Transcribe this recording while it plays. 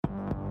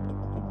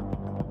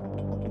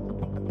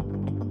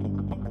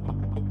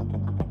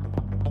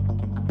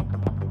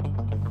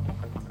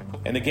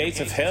and the gates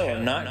of hell are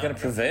not going to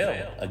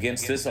prevail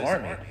against this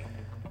army.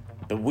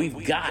 But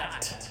we've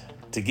got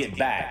to get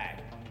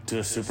back to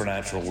a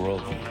supernatural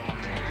worldview.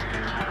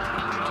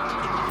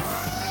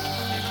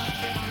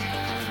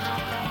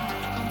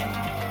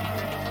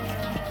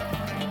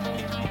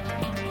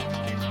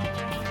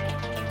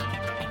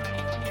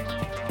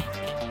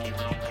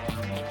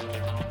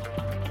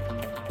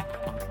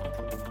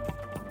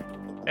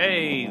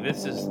 Hey,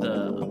 this is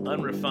the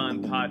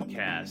Unrefined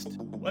Podcast.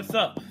 What's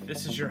up?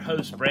 This is your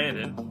host,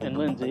 Brandon. And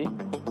Lindsay.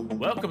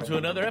 Welcome to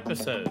another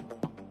episode.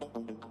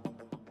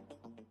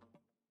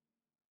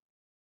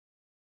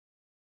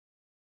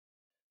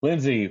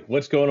 Lindsay,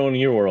 what's going on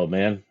in your world,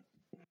 man?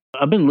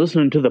 I've been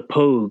listening to the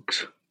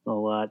Pogues a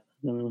lot.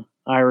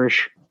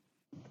 Irish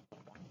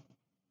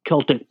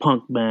Celtic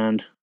punk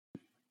band.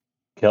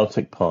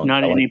 Celtic punk.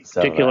 Not any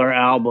particular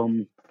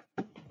album.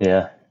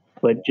 Yeah.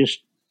 But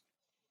just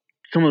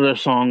some of their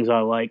songs I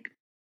like.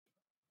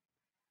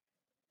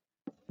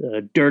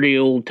 Dirty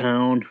Old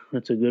Town,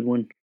 that's a good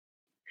one.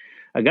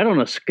 I got on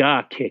a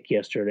ska kick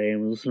yesterday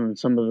and was listening to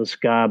some of the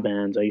ska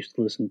bands I used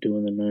to listen to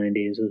in the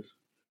 90s.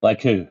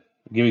 Like who?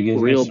 Give me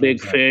Real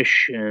Big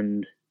Fish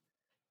and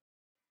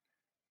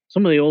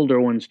some of the older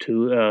ones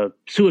too.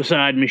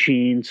 Suicide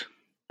Machines.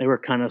 They were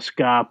kind of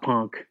ska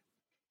punk.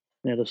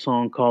 They had a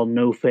song called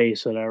No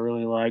Face that I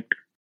really liked.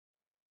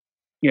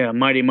 Yeah,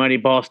 Mighty Mighty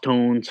Boss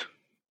Tones.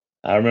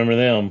 I remember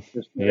them.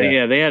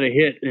 Yeah, they had a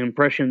hit,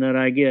 Impression That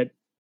I Get.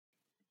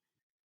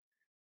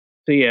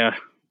 So yeah,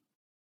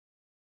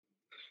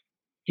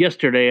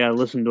 yesterday I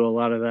listened to a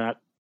lot of that.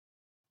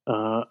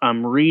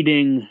 I'm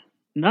reading,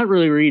 not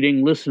really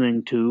reading,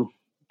 listening to,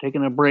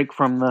 taking a break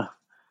from the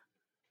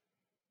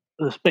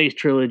Space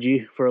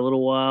Trilogy for a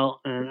little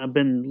while, and I've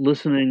been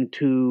listening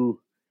to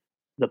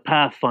The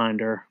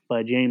Pathfinder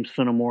by James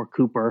Fenimore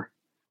Cooper.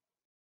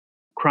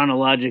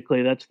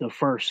 Chronologically, that's the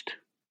first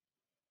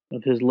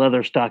of his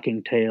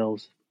Leatherstocking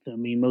Tales. I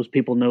mean, most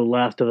people know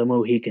Last of the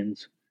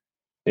Mohicans.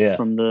 Yeah.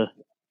 From the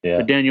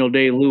Daniel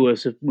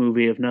Day-Lewis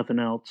movie, if nothing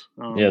else.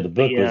 The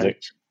book was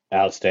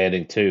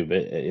outstanding too. But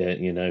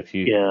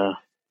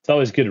it's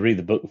always good to read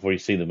the book before you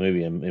see the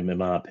movie. In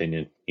my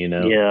opinion,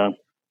 Yeah.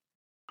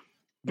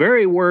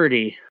 Very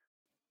wordy.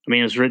 I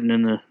mean, it's written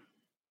in the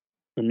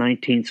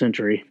 19th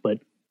century, but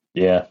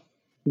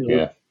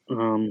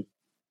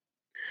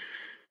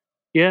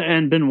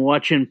and been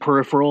watching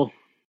Peripheral.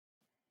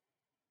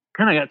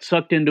 Kind of got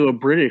sucked into a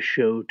British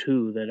show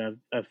too that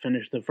I've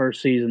finished the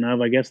first season of.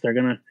 I guess they're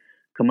gonna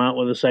come out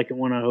with a second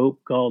one, I hope,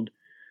 called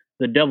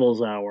The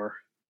Devil's Hour.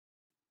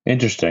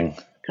 Interesting.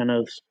 Kind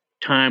of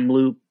time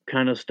loop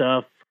kind of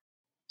stuff,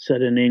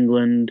 set in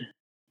England.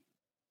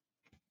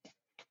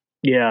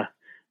 Yeah,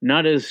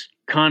 not as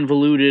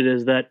convoluted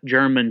as that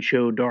German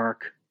show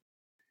Dark.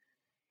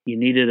 You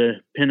needed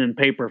a pen and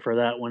paper for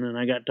that one, and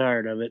I got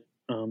tired of it.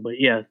 But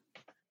yeah,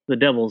 The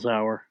Devil's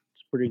Hour.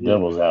 It's pretty good.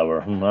 Devil's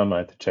Hour. I might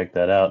have to check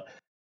that out.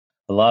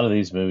 A lot of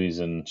these movies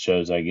and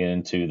shows I get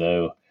into,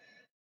 though,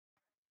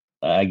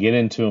 I get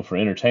into them for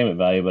entertainment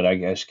value, but I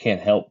just can't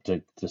help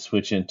to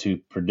switch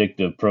into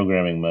predictive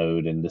programming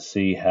mode and to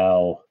see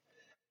how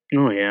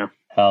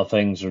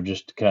things are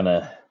just kind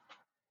of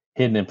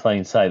hidden in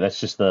plain sight.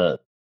 That's just the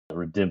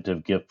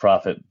redemptive give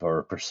profit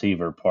or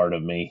perceiver part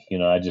of me.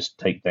 I just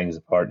take things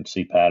apart and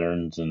see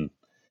patterns. And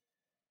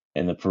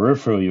the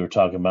Peripheral you were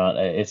talking about,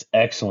 it's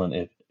excellent.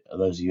 If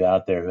those of you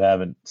out there who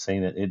haven't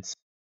seen it, it's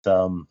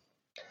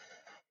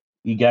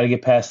you got to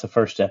get past the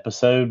first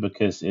episode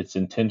because it's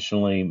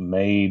intentionally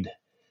made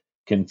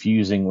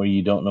confusing where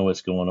you don't know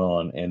what's going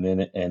on.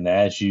 And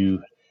as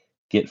you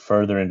get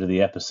further into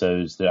the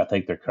episodes, I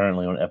think they're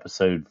currently on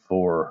episode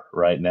 4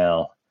 right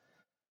now.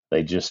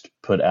 They just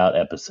put out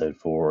episode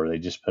 4, or they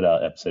just put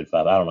out episode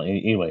 5. I don't know.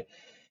 Anyway,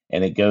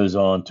 and it goes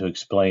on to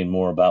explain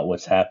more about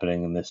what's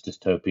happening in this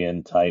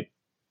dystopian type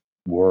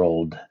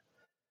world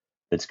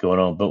that's going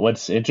on. But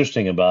what's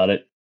interesting about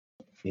it,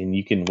 and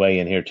you can weigh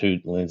in here too,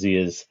 Lindsay,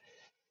 is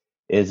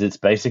it's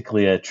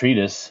basically a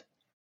treatise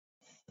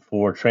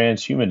for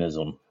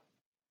transhumanism.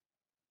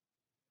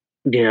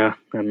 Yeah,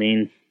 I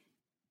mean,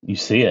 you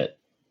see it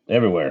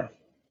everywhere.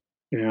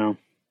 Yeah.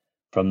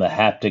 From the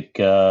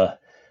haptic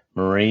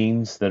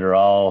Marines that are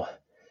all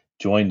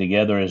joined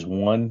together as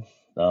one.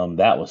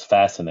 That was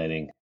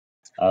fascinating.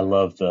 I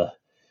love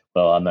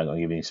I'm not going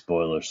to give any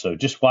spoilers. So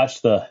just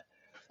watch the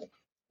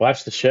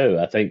show.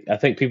 I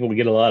think people would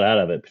get a lot out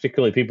of it,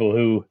 particularly people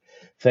who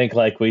think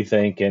like we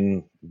think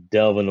and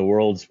delve into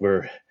worlds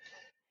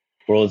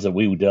that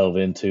we would delve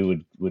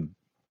into would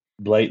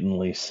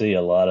blatantly see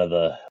a lot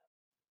of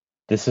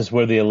this is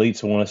where the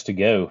elites want us to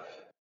go.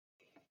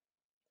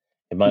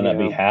 It might not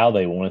be how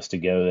they want us to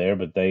go there,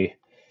 but they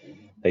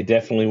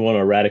definitely want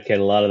to eradicate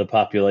a lot of the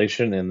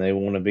population, and they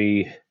want to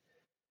be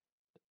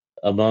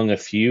among a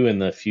few,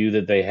 and the few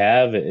that they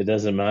have, it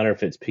doesn't matter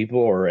if it's people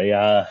or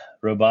AI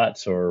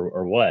robots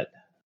or what.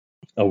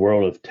 A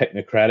world of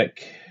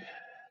technocratic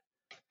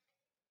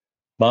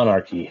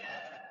monarchy.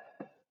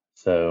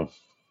 So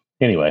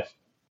anyway,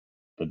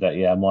 but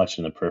I'm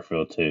watching the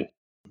Peripheral too.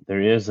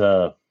 There is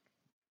a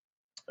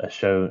a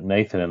show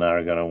Nathan and I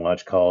are going to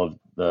watch called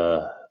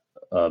the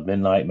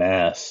Midnight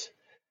Mass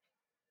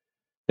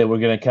that we're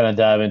going to kind of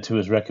dive into.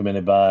 Is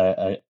recommended by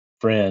a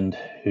friend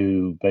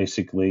who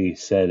basically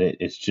said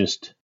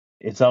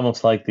it's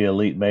almost like the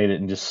elite made it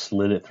and just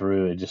slid it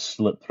through. It just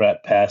slipped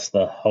right past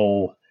the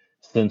whole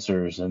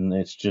censors, and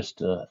it's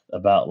just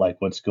about like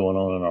what's going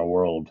on in our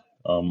world,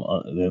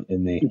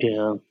 in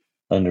the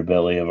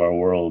underbelly of our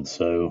world.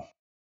 So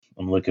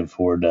I'm looking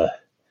forward to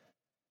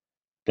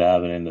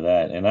diving into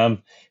that. And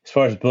as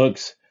far as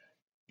books,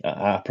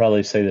 I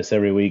probably say this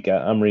every week.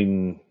 I'm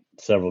reading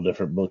several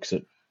different books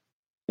at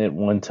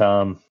one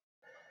time.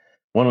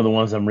 One of the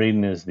ones I'm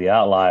reading is The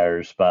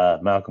Outliers by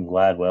Malcolm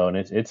Gladwell, and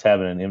it's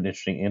having an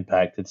interesting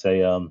impact. It's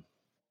a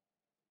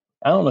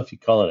I don't know if you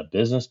call it a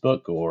business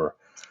book or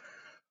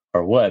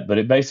what, but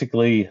it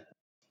basically,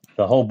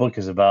 the whole book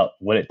is about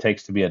what it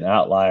takes to be an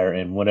outlier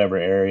in whatever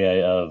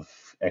area of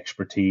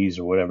expertise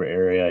or whatever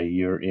area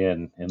you're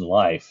in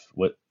life.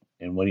 What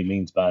he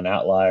means by an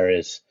outlier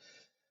is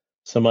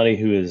somebody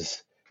who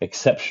is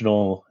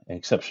exceptional and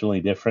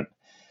exceptionally different.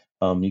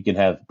 You can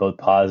have both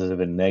positive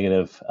and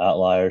negative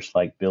outliers.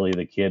 Like Billy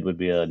the Kid would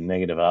be a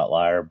negative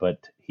outlier, but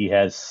he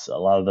has a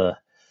lot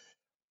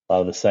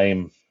of the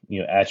same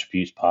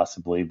attributes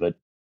possibly. But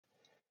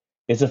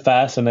it's a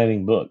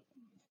fascinating book.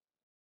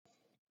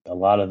 A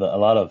lot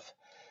of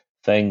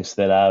things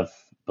that I've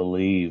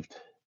believed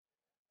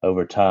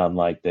over time,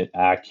 like that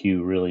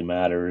IQ really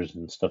matters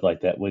and stuff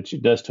like that, which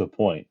it does to a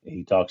point.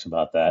 He talks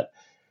about that.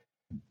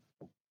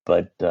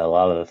 But a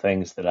lot of the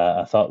things that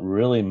I thought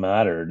really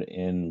mattered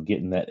in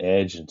getting that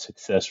edge and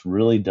success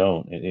really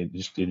don't. It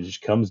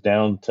just comes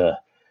down to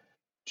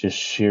just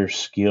sheer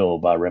skill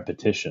by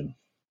repetition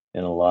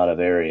in a lot of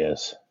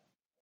areas.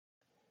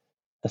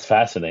 That's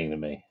fascinating to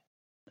me.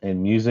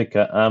 In music,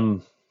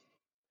 I'm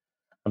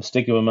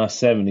sticking with my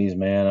 70s,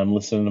 man. I'm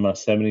listening to my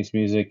 70s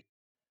music.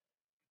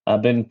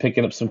 I've been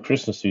picking up some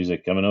Christmas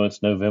music. I know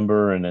it's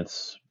November and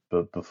it's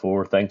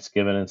before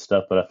Thanksgiving and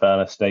stuff, but I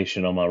found a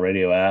station on my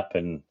radio app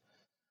and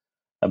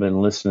I've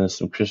been listening to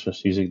some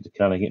Christmas music to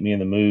kind of get me in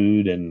the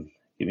mood and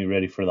get me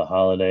ready for the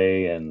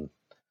holiday. And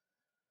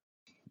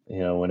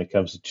when it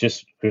comes to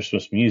just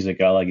Christmas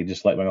music, I like it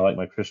just like when I like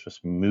my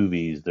Christmas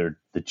movies. They're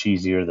the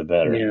cheesier, the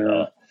better.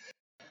 Yeah.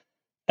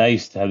 I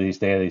used to have these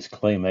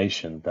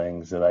claymation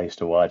things that I used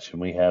to watch,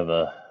 and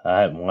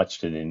I haven't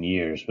watched it in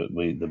years, but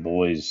the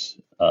boys,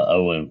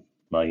 Owen,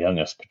 my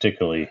youngest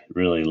particularly,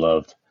 really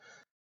loved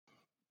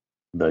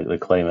the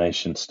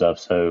claymation stuff.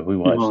 So we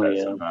watched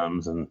that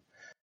sometimes. And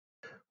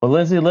well,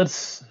 Lindsay,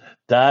 let's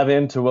dive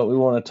into what we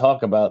want to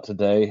talk about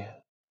today.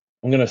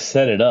 I'm going to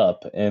set it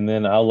up, and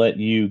then I'll let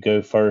you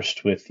go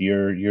first with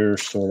your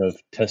sort of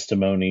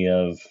testimony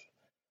of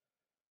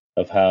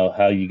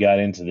how you got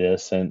into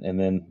this, and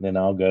then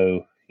I'll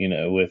go,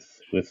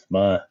 with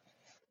my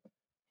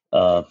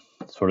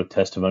sort of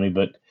testimony.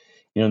 But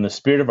in the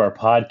spirit of our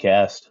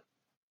podcast,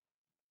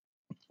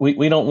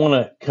 we don't want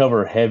to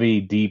cover heavy,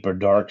 deep, or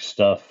dark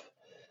stuff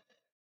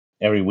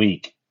every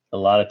week. A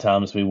lot of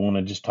times we want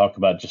to just talk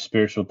about just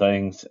spiritual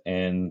things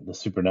and the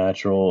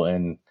supernatural,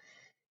 and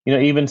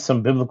even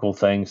some biblical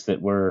things that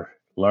we're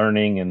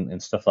learning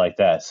and stuff like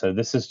that. So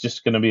this is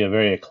just going to be a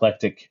very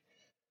eclectic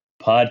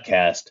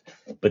podcast.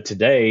 But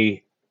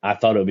today I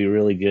thought it would be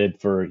really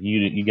good for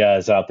you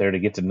guys out there to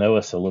get to know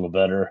us a little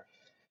better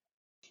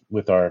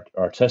with our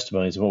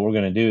testimonies. And what we're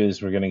going to do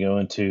is we're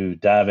going to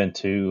dive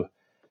into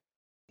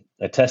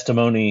a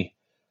testimony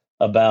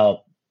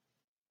about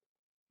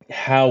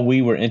how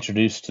we were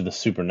introduced to the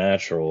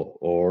supernatural,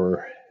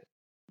 or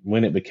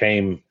when it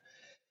became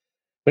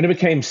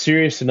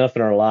serious enough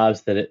in our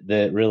lives that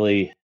it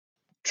really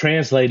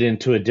translated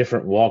into a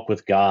different walk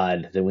with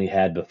God than we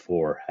had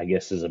before, I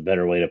guess is a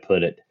better way to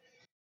put it.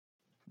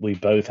 We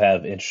both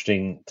have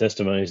interesting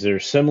testimonies that are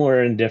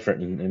similar and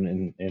different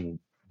in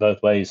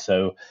both ways.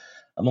 So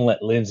I'm going to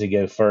let Lindsay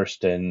go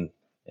first and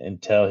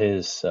tell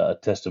his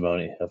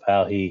testimony of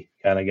how he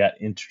kind of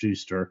got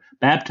introduced or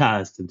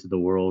baptized into the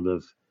world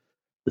of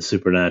the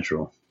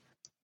supernatural.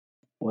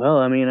 Well,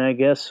 I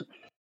guess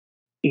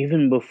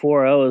even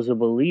before I was a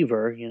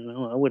believer,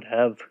 I would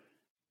have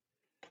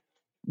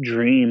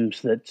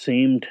dreams that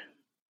seemed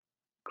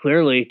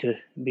clearly to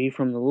be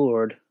from the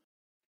Lord.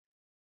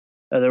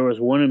 There was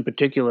one in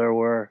particular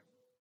where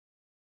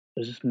it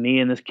was just me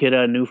and this kid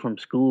I knew from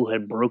school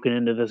had broken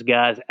into this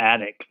guy's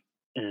attic,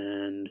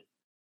 and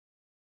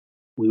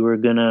we were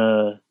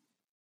gonna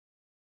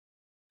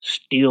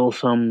steal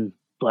some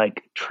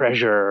like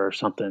treasure or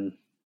something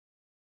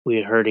we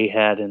had heard he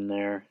had in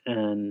there,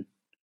 and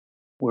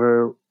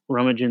we're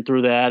rummaging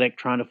through the attic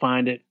trying to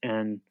find it,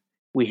 and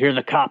we hear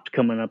the cops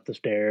coming up the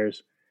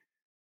stairs.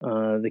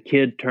 The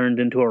kid turned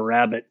into a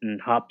rabbit and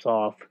hops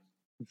off.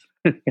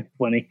 It's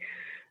funny.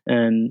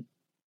 And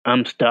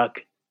I'm stuck,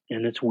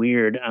 and it's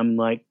weird. I'm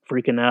like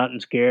freaking out and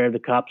scared. The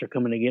cops are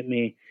coming to get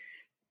me.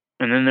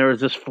 And then there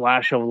was this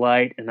flash of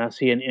light, and I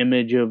see an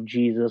image of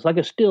Jesus, like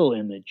a still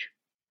image.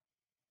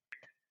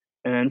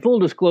 And full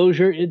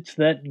disclosure, it's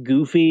that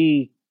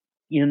goofy,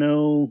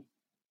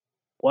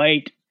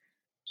 white,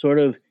 sort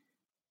of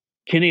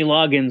Kenny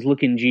Loggins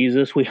looking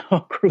Jesus. We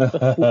all grew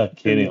up with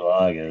Kenny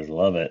Loggins,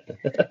 love it.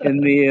 in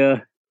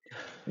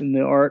the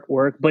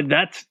artwork, but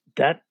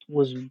that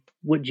was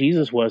what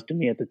Jesus was to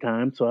me at the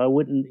time. So I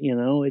wouldn't,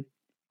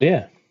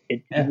 Yeah.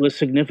 it was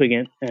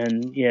significant,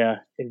 and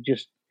it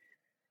just,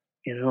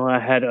 I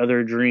had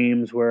other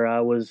dreams where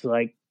I was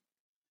like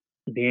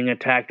being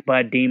attacked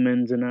by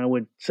demons, and I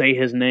would say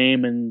his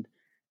name, and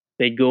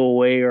they'd go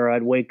away, or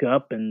I'd wake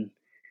up, and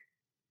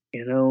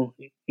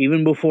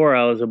even before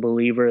I was a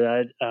believer,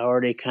 I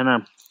already kind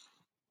of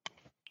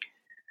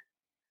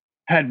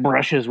had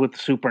brushes with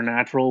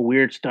supernatural,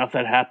 weird stuff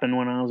that happened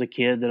when I was a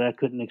kid that I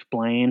couldn't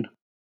explain.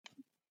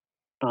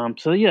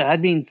 So yeah,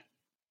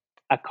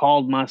 I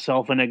called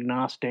myself an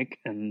agnostic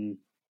and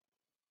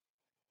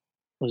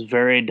was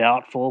very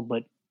doubtful,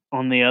 but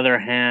on the other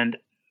hand,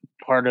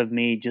 part of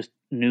me just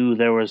knew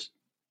there was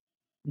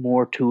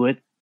more to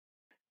it.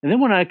 And then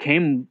when I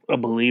became a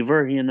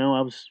believer,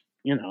 I was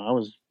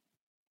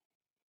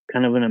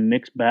kind of in a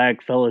mixed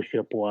bag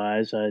fellowship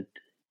wise.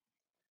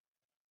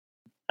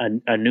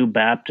 I knew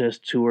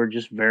Baptists who were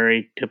just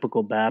very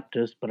typical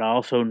Baptists, but I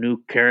also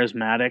knew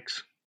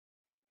charismatics,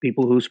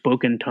 people who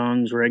spoke in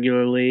tongues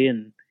regularly,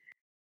 and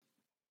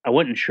I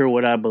wasn't sure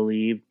what I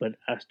believed, but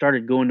I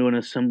started going to an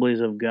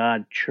Assemblies of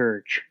God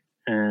church,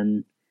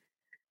 and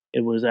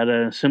it was at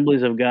an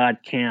Assemblies of God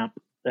camp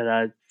that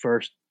I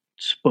first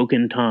spoke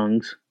in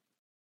tongues,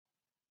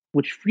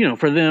 which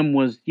for them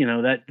was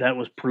that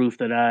was proof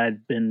that I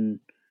had been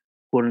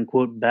quote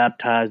unquote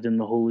baptized in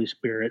the Holy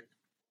Spirit.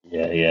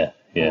 Yeah.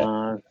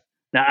 Now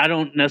I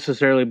don't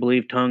necessarily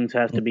believe tongues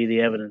has to be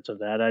the evidence of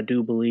that. I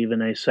do believe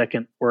in a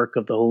second work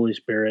of the Holy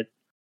Spirit.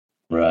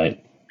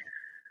 Right.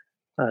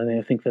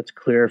 I think that's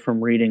clear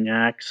from reading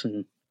Acts,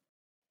 and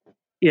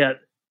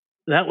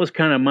that was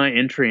kind of my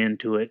entry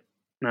into it.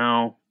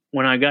 Now,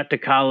 when I got to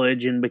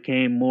college and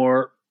became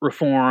more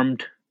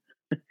reformed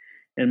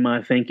in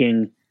my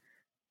thinking,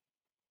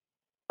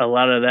 a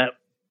lot of that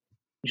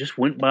just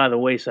went by the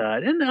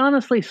wayside, and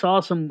honestly saw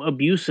some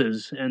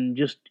abuses and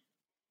just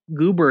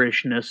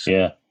gooberishness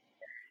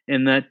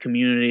in that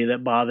community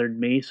that bothered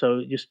me.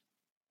 So just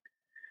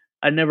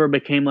I never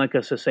became like a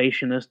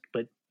cessationist,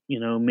 but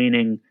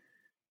meaning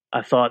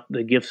I thought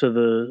the gifts of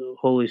the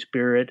Holy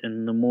Spirit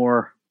and the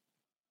more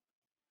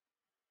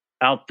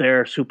out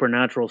there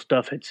supernatural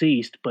stuff had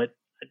ceased, but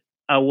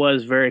I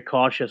was very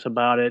cautious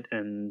about it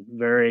and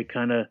very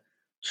kind of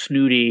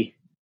snooty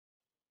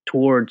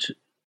towards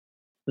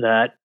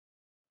that.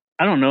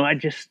 I don't know. I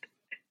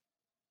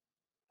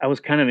was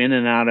kind of in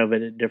and out of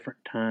it at different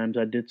times.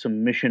 I did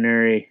some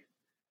missionary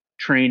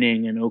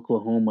training in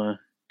Oklahoma,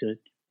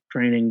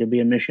 training to be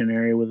a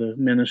missionary with a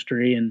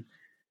ministry, and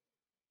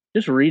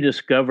just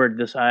rediscovered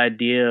this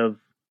idea of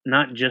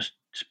not just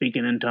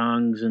speaking in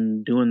tongues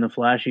and doing the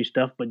flashy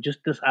stuff, but just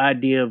this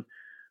idea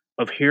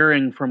of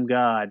hearing from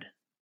God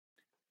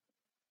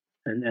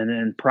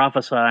and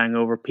prophesying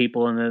over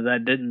people, and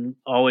that didn't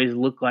always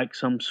look like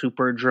some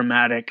super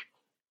dramatic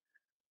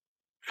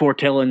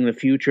foretelling the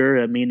future.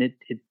 I mean,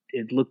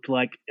 it looked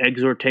like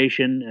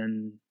exhortation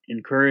and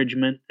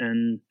encouragement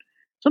and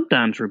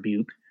sometimes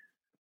rebuke,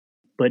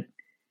 but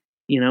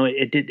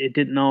it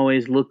didn't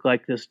always look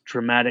like this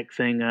dramatic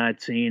thing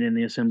I'd seen in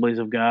the Assemblies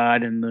of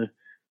God and the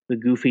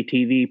goofy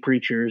TV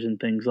preachers and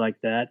things like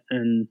that.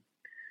 And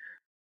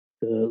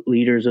the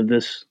leaders of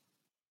this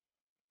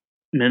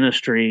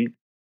ministry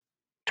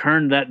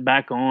turned that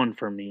back on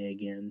for me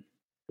again.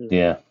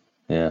 Yeah.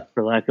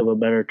 For lack of a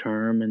better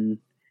term, and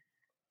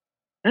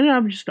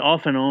I'm just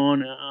off and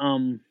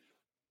on.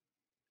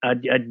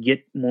 I'd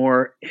get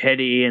more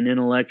heady and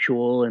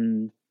intellectual,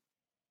 and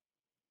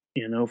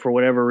for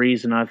whatever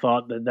reason, I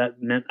thought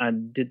that meant I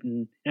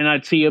didn't, and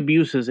I'd see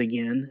abuses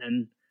again,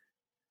 and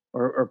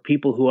or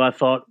people who I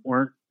thought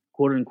weren't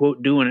quote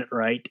unquote doing it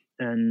right,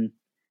 and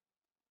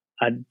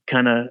I'd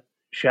kind of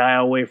shy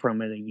away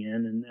from it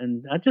again,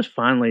 and I just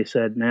finally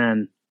said,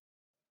 man,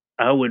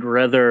 I would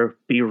rather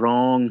be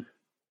wrong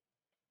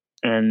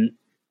and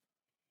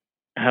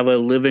have a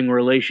living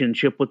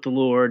relationship with the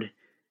Lord,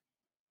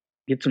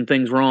 get some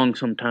things wrong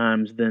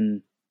sometimes,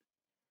 than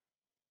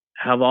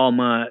have all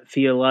my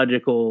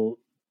theological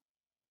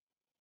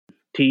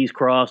T's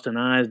crossed and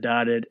I's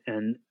dotted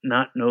and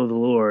not know the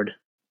Lord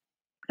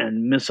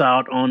and miss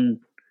out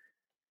on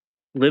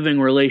living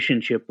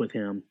relationship with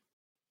him.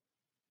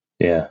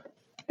 Yeah.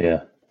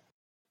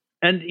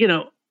 And,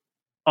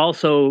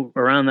 also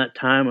around that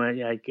time,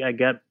 I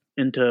got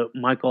into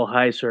Michael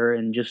Heiser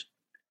and just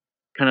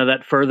kind of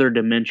that further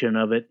dimension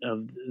of it,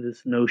 of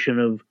this notion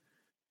of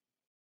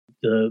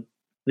the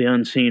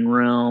unseen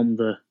realm,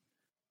 the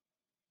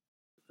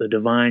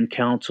divine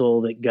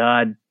counsel, that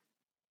God,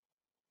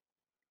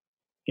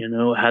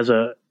 has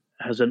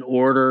an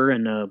order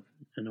and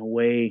a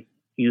way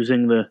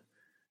using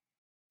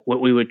what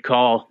we would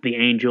call the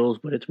angels,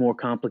 but it's more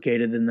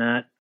complicated than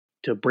that,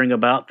 to bring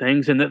about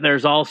things, and that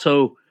there's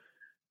also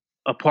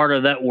a part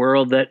of that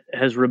world that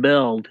has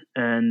rebelled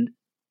and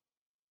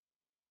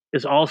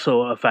is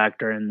also a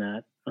factor in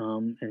that,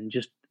 and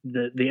just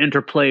the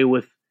interplay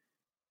with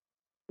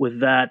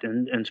that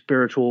and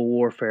spiritual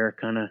warfare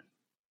kind of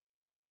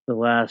the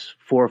last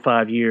 4 or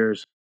 5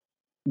 years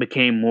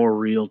became more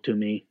real to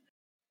me.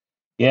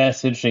 Yeah,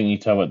 it's interesting you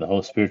talk about the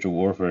whole spiritual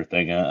warfare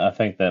thing. I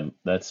think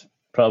that's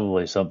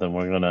probably something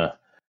we're gonna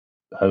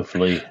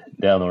hopefully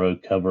down the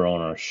road cover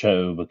on our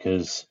show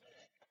because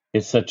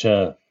it's such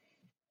a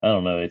I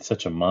don't know, it's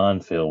such a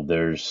minefield.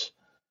 There's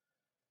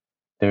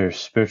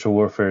spiritual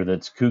warfare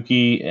that's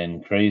kooky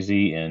and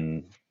crazy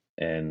and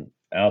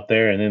out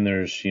there, and then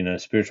there's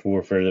spiritual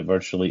warfare that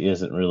virtually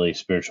isn't really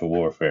spiritual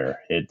warfare.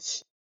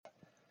 It's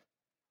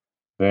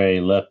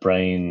very left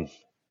brain,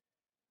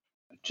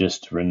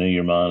 just renew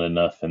your mind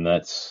enough, and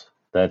that's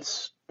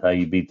how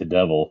you beat the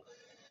devil.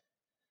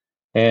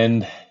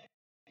 And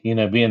being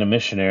a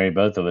missionary,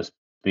 both of us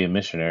being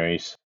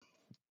missionaries,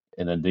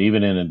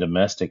 even in a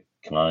domestic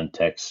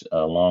context,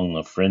 along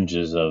the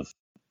fringes of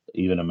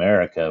even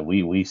America,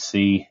 we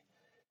see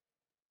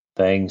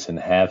things and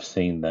have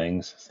seen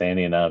things.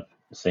 Sandy and I've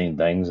seen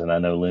things, and I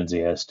know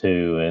Lindsay has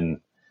too. And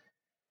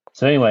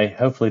so, anyway,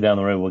 hopefully down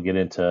the road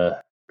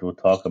we'll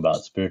talk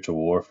about spiritual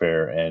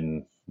warfare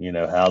and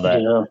Yeah.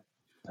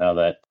 how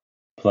that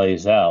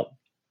plays out.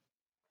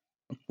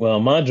 Well,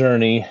 my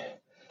journey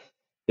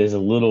is a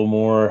little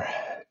more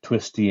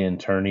twisty and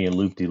turny and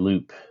loop de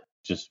loop,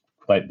 just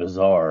quite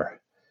bizarre.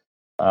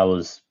 I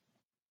was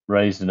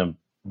raised in a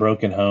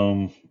broken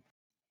home,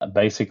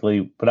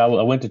 basically, but I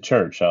went to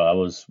church. I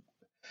was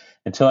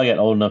until I got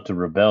old enough to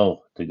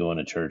rebel to go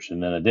into church,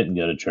 and then I didn't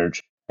go to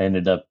church. I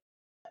ended up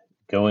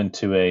going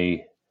to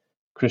a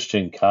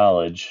Christian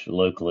college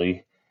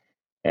locally,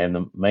 and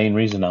the main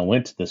reason I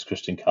went to this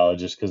Christian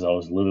college is because I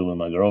was living with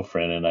my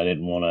girlfriend, and I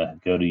didn't want to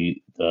go to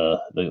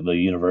the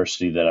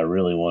university that I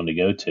really wanted to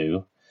go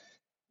to.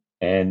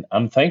 And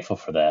I'm thankful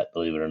for that,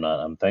 believe it or not.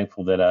 I'm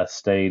thankful that I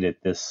stayed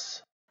at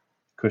this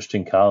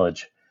Christian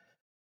college.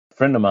 A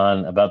friend of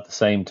mine, about the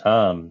same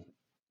time,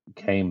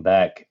 came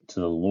back to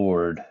the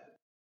Lord.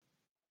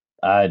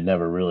 I had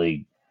never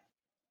really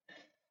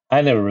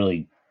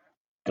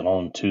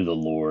gone to the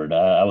Lord.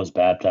 I was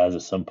baptized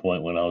at some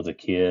point when I was a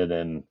kid,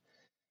 and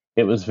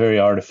it was very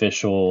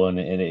artificial and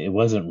it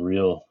wasn't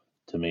real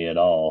to me at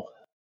all.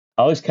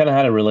 I always kind of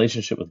had a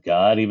relationship with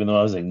God, even though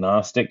I was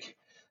agnostic.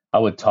 I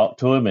would talk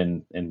to him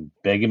and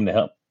beg him to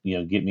help,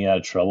 get me out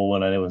of trouble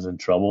when I was in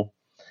trouble.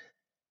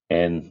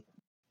 And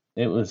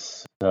it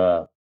was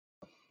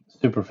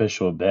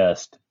superficial at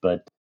best.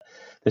 But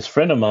this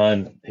friend of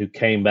mine who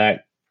came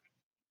back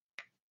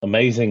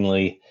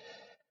amazingly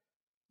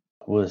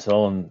was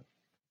on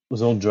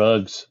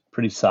drugs,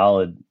 pretty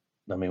solid.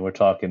 I mean, we're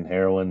talking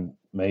heroin,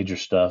 major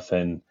stuff,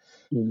 and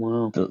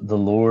Wow. the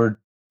Lord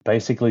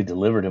basically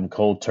delivered him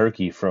cold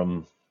turkey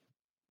from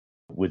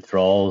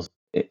withdrawals.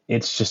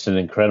 It's just an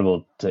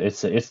incredible.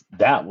 It's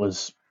that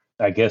was,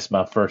 I guess,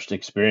 my first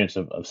experience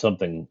of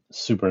something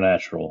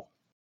supernatural.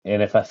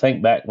 And if I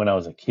think back when I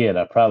was a kid,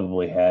 I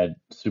probably had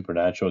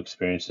supernatural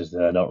experiences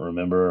that I don't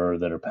remember or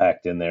that are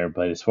packed in there.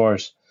 But as far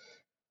as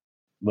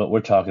what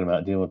we're talking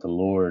about, dealing with the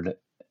Lord,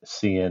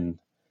 seeing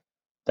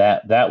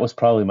that was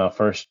probably my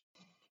first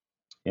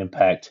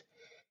impact.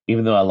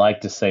 Even though I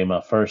like to say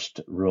my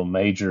first real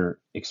major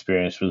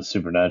experience with the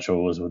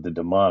supernatural was with the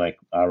demonic,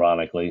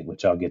 ironically,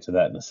 which I'll get to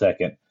that in a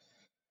second.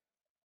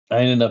 I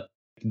ended up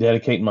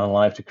dedicating my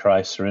life to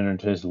Christ, surrendering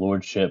to his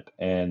lordship,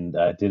 and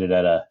I did it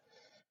at a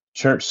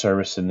church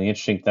service. And the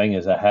interesting thing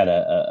is I had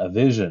a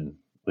vision,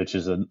 which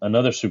is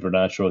another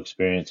supernatural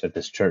experience at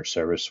this church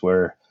service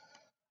where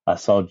I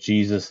saw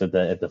Jesus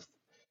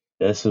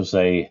this was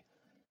a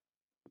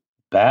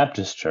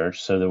Baptist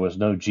church, so there was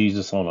no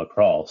Jesus on a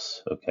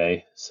cross.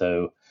 Okay.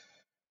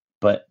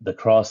 But the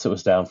cross that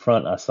was down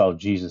front, I saw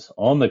Jesus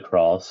on the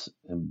cross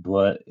and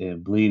blood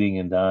and bleeding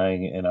and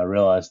dying, and I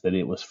realized that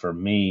it was for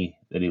me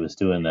that he was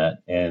doing that.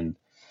 And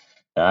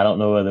I don't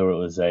know whether it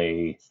was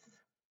a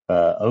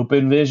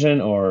open vision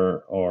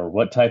or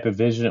what type of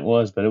vision it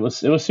was, but it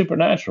was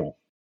supernatural.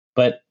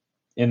 But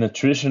in the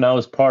tradition I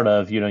was part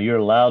of, you're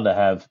allowed to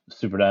have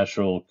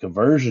supernatural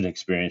conversion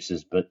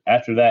experiences, but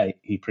after that,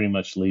 he pretty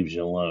much leaves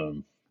you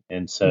alone.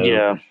 And so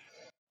Yeah.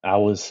 I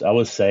was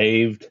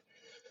saved,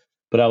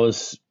 but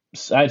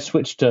I'd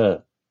switched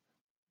to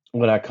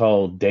what I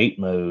call date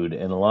mode,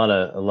 and a lot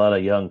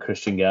of young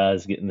Christian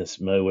guys get in this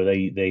mode where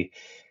they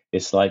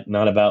it's like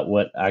not about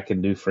what I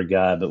can do for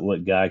God, but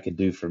what God could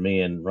do for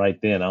me. And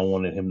right then, I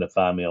wanted him to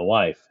find me a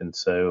wife, and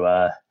so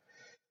I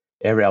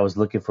was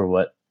looking for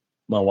what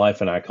my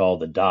wife and I call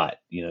the dot,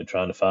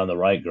 trying to find the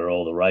right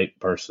girl, the right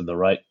person, the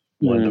right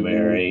one to Hmm.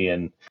 marry,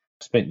 and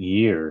spent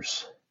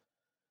years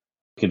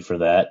looking for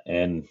that,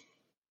 and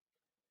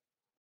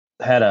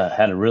had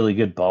a really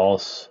good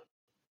boss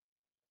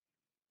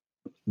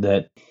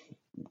that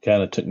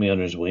kind of took me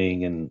under his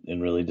wing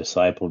and really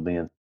discipled me.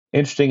 And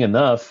interesting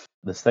enough,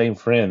 the same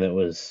friend that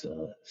was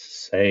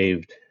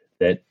saved,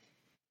 that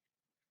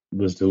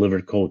was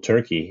delivered cold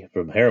turkey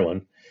from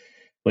heroin,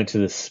 went to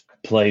this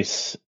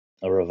place,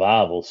 a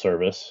revival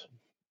service,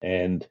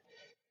 and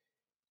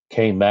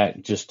came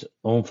back just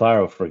on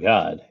fire for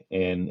God.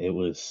 And it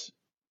was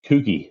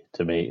kooky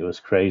to me. It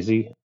was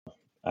crazy.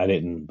 I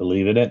didn't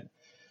believe in it.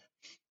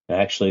 I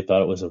actually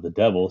thought it was of the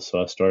devil.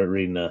 So I started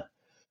reading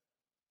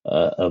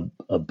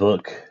a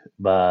book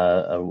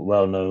by a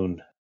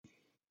well-known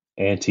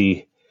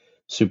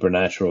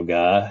anti-supernatural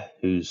guy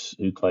who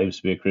claims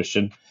to be a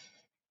Christian,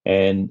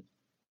 and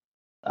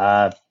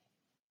I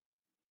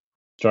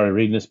started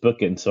reading this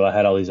book, and so I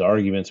had all these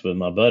arguments with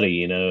my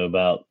buddy,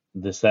 about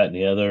this, that, and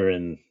the other,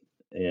 and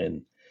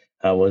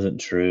how it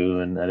wasn't true,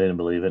 and I didn't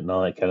believe it, and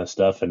all that kind of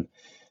stuff, and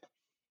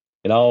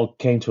it all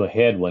came to a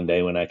head one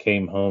day when I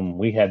came home.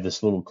 We had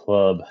this little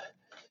club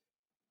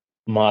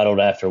modeled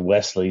after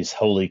Wesley's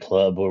Holy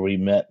Club, where we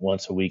met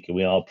once a week and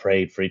we all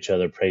prayed for each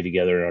other, prayed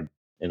together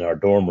in our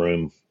dorm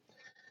room.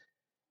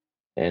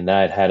 And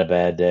I had a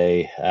bad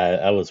day.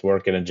 I was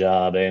working a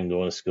job and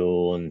going to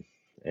school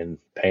and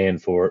paying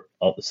for it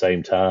all at the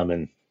same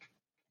time.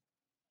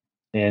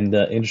 And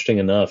interesting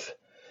enough,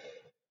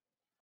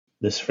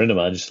 this friend of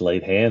mine just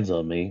laid hands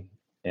on me,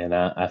 and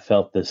I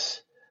felt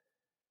this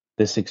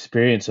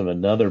experience of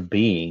another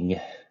being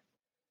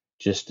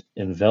just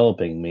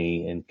enveloping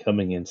me and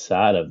coming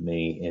inside of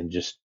me and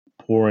just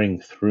pouring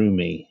through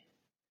me.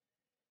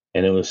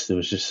 And there was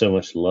just so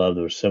much love.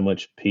 There was so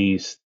much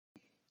peace.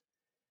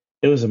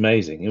 It was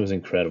amazing. It was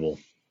incredible.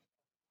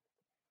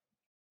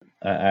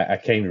 I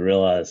came to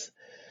realize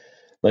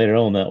later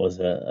on that was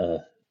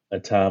a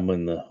time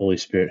when the Holy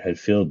Spirit had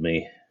filled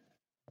me.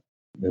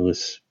 It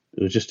was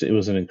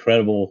an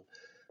incredible,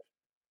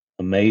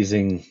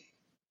 amazing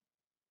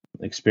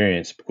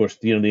experience. Of course,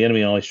 the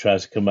enemy always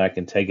tries to come back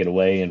and take it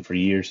away, and for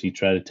years he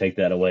tried to take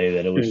that away,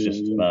 that it was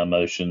just my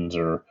emotions.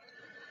 Or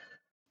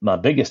my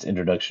biggest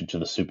introduction to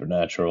the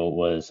supernatural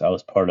was I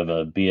was part of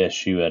a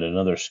BSU at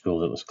another school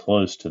that was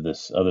close to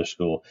this other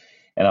school,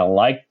 and I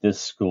liked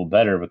this school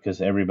better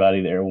because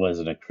everybody there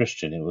wasn't a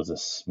Christian. It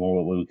was more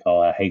what we would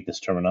call, I hate this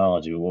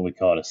terminology, but what we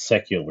call it, a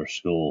secular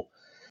school.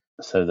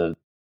 So the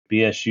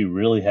BSU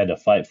really had to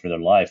fight for their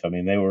life. I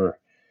mean, they were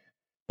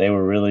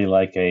really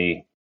like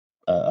a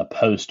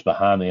post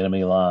behind the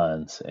enemy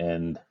lines,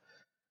 and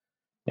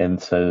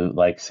so,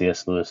 like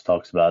C.S. Lewis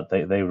talks about,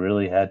 they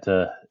really had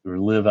to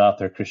live out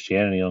their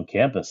Christianity on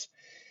campus.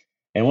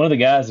 And one of the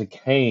guys that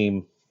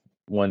came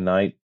one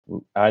night,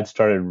 I'd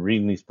started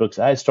reading these books.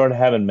 I had started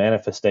having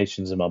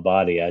manifestations in my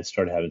body. I'd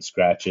started having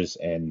scratches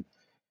and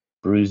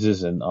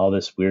bruises and all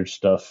this weird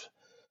stuff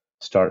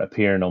start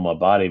appearing on my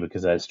body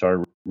because I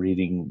started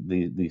reading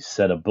these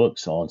set of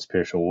books on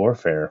spiritual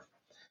warfare.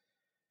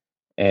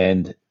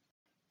 And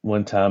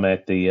one time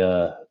at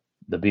the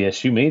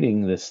BSU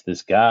meeting,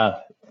 this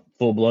guy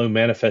full blown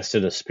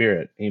manifested a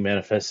spirit. He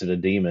manifested a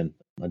demon,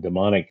 a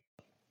demonic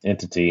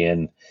entity,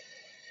 and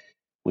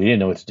we didn't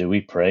know what to do.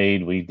 We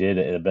prayed, we did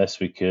it the best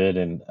we could,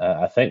 and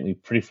I think we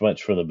pretty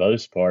much, for the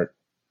most part,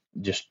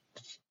 just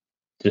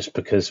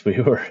because we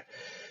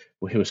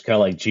was kind of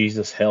like,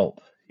 Jesus help,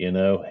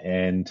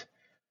 and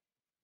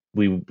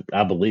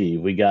I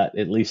believe we got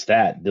at least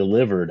that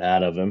delivered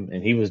out of him,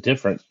 and he was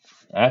different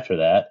after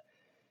that.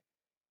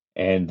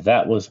 And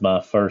that was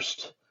my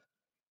first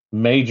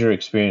major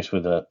experience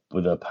with a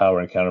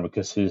power encounter,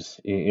 because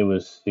his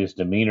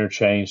demeanor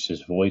changed,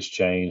 his voice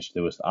changed.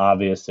 It was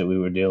obvious that we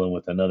were dealing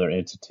with another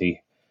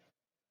entity.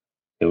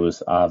 It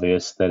was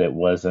obvious that it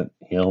wasn't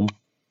him,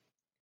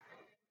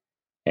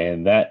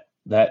 and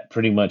that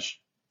pretty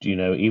much,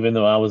 even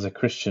though I was a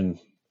Christian,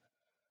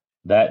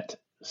 that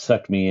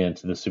sucked me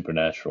into the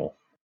supernatural.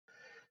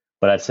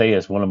 But I'd say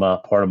as part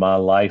of my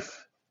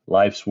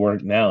life's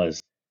work now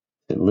is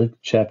Luke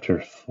chapter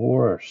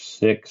 4 or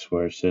 6,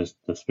 where it says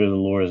the Spirit of the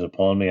Lord is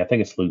upon me. I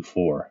think it's Luke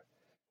 4,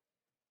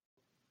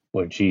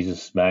 where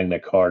Jesus Magna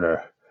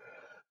Carta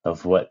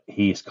of what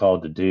he's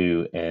called to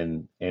do.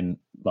 And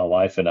my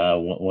wife and I,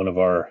 one of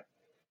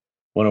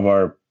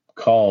our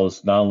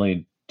calls, not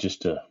only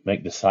just to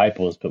make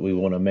disciples, but we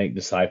want to make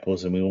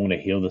disciples, and we want to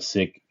heal the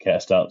sick,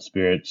 cast out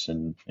spirits,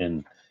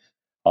 and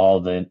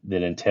all that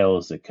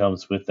entails, that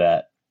comes with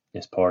that,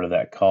 is part of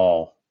that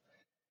call,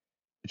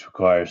 which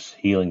requires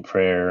healing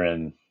prayer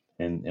and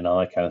all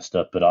that kind of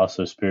stuff, but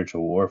also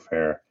spiritual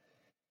warfare.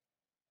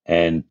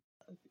 And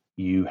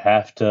you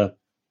have to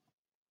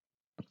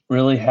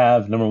really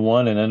have, number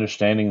one, an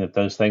understanding that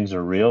those things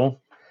are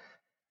real.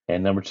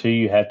 And number two,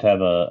 you have to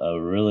have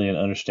an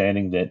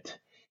understanding that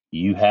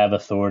you have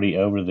authority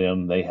over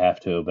them. They have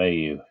to obey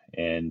you.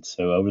 And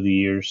so over the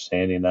years,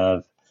 Sandy and I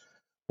have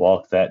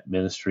walked that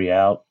ministry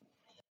out.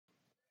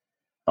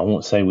 I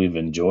won't say we've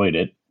enjoyed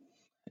it.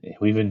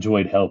 We've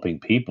enjoyed helping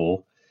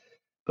people,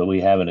 but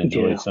we haven't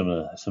enjoyed some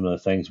of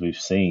the things we've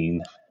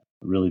seen,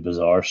 really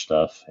bizarre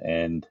stuff.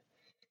 And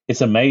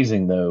it's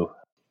amazing, though.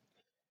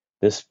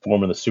 This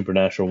form of the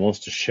supernatural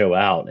wants to show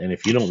out, and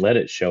if you don't let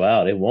it show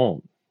out, it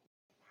won't.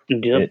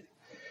 Yep.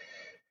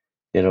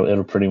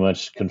 It'll pretty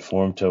much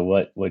conform to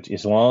what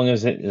as long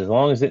as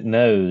it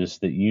knows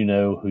that you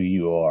know who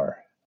you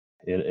are,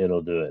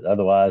 it'll do it.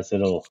 Otherwise,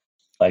 it'll,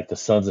 like the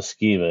sons of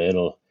Sceva,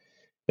 it'll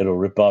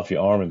rip off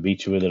your arm and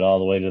beat you with it all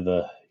the way to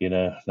the,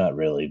 not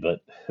really,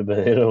 but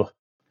it'll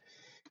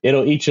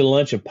eat your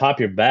lunch and pop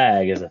your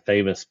bag, as a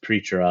famous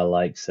preacher I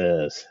like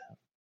says.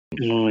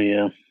 Oh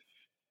yeah.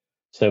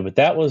 So, but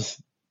that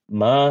was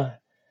my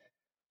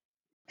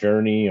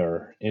journey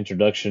or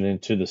introduction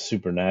into the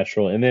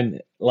supernatural. And then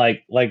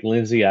like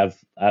Lindsay, I've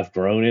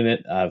grown in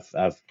it.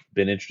 I've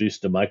been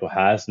introduced to Michael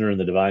Heisner and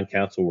the Divine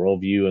Council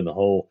worldview and the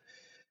whole.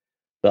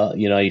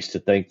 I used to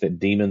think that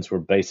demons were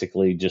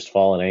basically just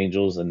fallen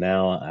angels, and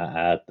now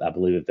I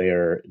believe that they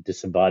are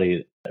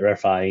disembodied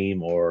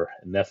Rephaim or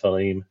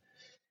Nephilim,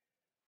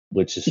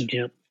 which is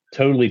Yep.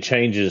 totally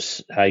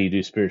changes how you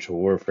do spiritual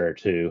warfare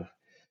too.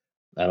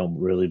 I don't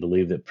really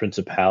believe that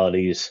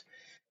principalities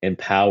and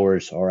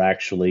powers are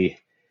actually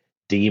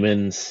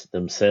demons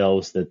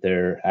themselves, that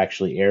they're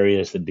actually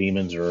areas that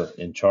demons are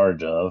in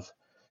charge of.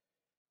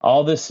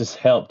 All this has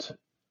helped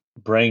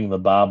bring the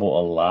Bible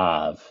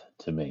alive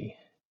to me.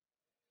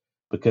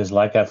 Because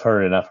like I've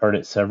heard, and I've heard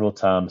it several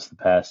times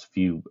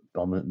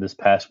this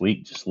past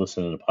week, just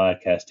listening to the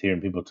podcast here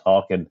and people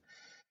talking,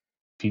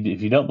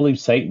 if you don't believe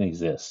Satan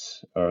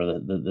exists or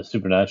the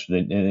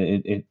supernatural,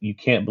 then you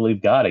can't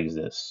believe God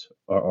exists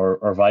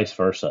or vice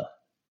versa.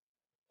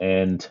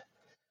 And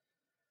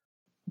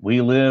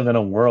we live in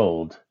a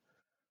world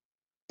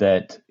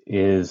that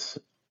is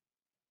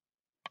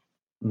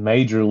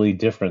majorly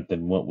different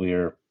than what we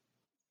are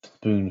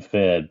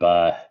spoon-fed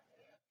by,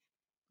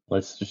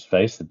 let's just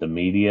face it, the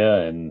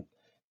media and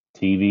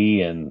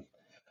TV and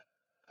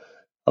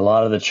a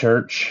lot of the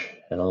church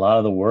and a lot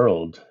of the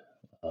world.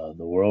 The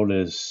world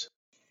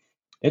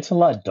it's a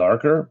lot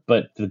darker,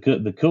 but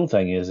the cool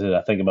thing is that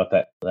I think about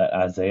that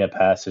Isaiah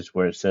passage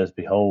where it says,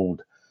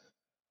 "Behold,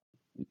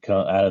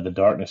 out of the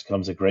darkness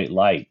comes a great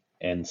light."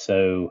 And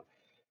so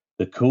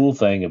the cool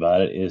thing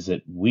about it is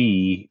that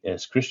we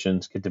as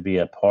Christians get to be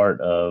a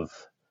part of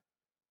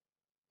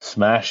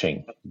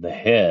smashing the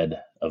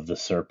head of the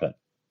serpent.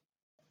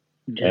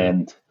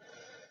 Yeah.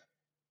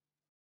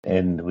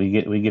 And we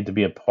get to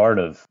be a part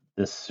of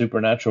this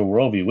supernatural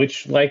worldview,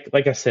 which like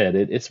I said,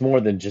 it's more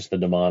than just the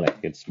demonic.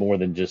 It's more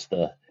than just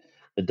the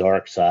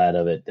dark side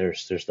of it.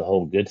 There's the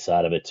whole good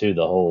side of it too,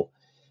 the whole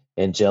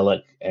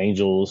angelic,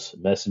 angels,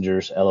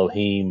 messengers,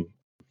 Elohim,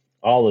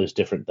 all those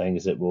different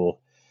things that we'll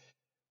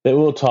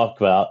talk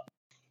about.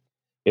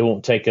 It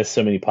won't take us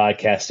so many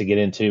podcasts to get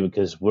into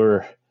because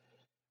we've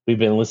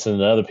been listening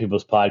to other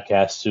people's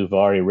podcasts who've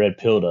already red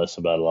pilled us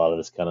about a lot of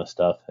this kind of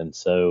stuff. And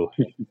so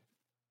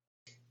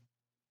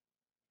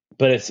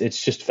but it's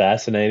just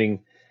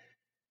fascinating.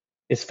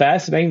 It's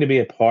fascinating to be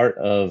a part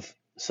of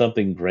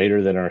something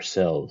greater than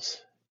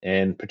ourselves.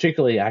 And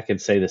particularly, I can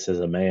say this as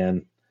a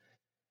man,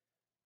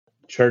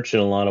 church in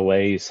a lot of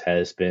ways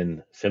has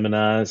been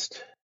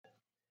feminized.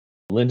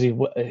 Lindsay,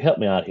 help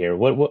me out here.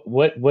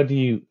 What do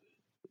you,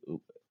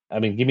 I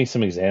mean, give me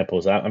some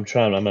examples. I'm at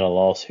a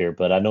loss here,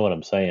 but I know what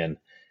I'm saying.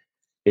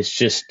 It's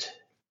just,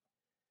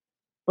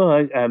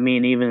 Well, I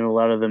mean, even a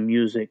lot of the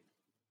music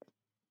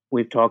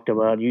we've talked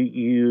about, you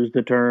use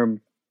the term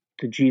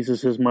 "the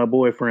Jesus is my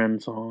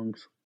boyfriend"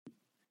 songs,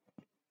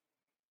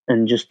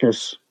 and just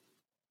this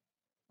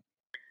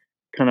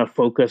kind of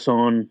focus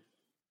on,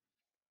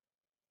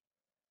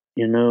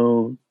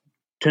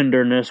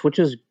 tenderness, which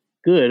is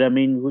good. I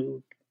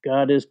mean,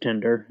 God is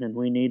tender, and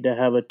we need to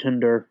have a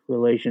tender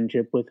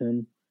relationship with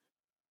Him,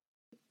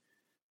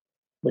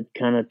 but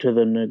kind of to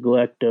the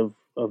neglect of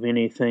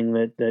anything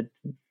that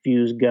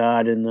views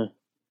God in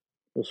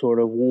the sort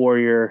of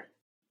warrior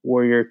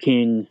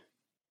king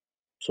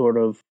sort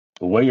of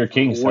Warrior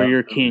King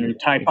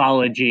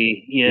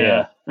typology.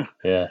 Yeah.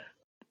 Yeah.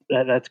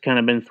 That's kind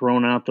of been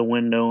thrown out the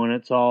window, and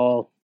it's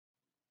all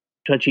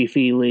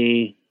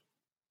touchy-feely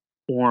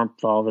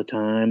warmth all the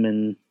time,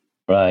 and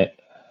Right.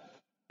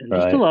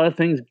 just a lot of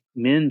things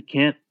men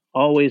can't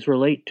always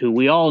relate to.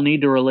 We all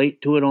need to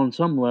relate to it on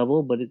some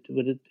level, but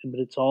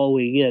it's all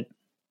we get.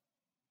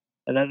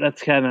 And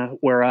that's kind of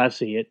where I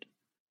see it.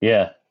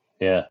 Yeah.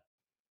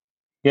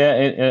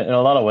 In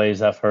a lot of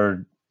ways, I've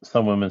heard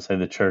some women say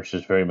the church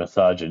is very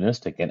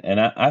misogynistic, and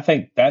I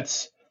think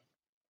that's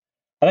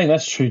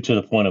true to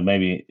the point of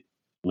maybe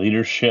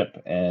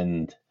leadership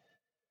and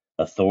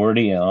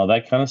authority and all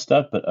that kind of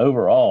stuff. But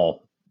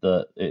overall,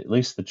 at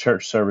least the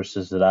church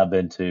services that I've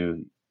been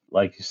to,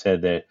 like you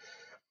said,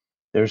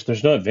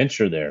 there's no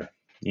adventure there,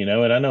 And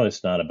I know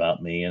it's not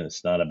about me, and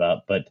it's not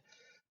about, but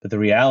the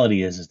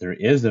reality is there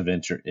is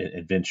adventure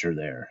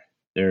there.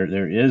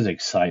 There is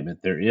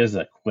excitement. There is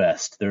a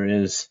quest. There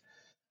is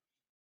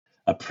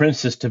a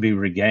princess to be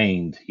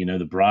regained.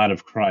 The bride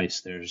of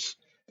Christ. There's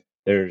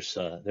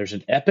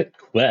an epic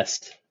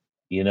quest,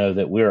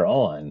 that we're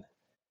on,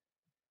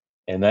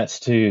 and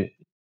that's to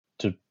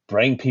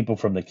bring people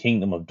from the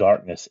kingdom of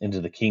darkness into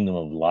the kingdom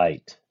of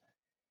light,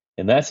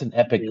 and that's an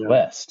epic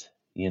quest,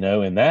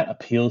 and that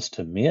appeals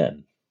to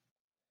men,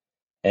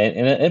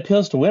 and it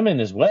appeals to women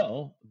as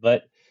well,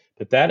 but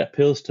that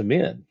appeals to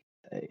men.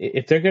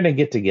 If they're going to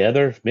get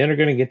together, if men are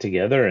going to get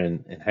together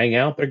and hang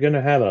out, they're going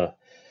to have a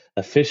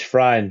fish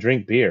fry and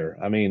drink beer.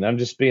 I mean, I'm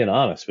just being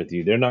honest with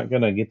you. They're not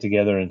going to get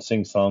together and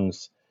sing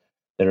songs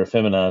that are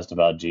feminized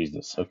about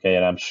Jesus. Okay.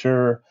 And I'm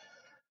sure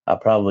I'll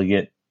probably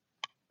get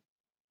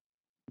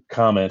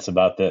comments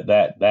about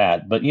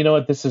that. But you know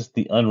what? This is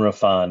the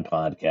Unrefined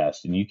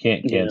podcast, and you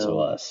can't cancel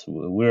us.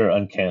 We're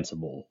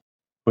uncancelable.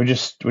 We're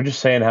just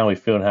saying how we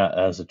feel and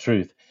as the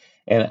truth.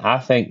 And I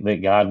think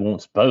that God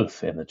wants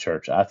both in the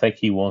church. I think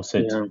He wants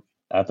it. Yeah.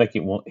 I think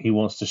He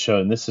wants to show,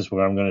 and this is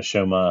where I'm going to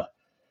show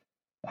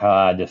how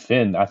I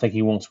defend. I think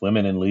He wants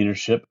women in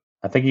leadership.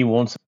 I think He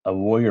wants a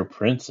warrior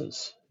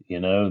princess.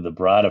 The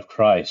bride of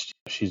Christ.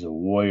 She's a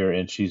warrior,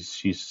 and she's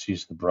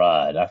the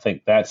bride. I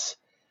think that's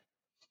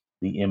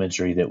the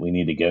imagery that we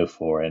need to go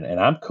for, and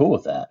I'm cool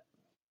with that.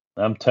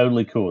 I'm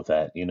totally cool with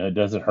that. It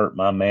doesn't hurt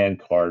my man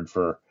card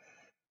for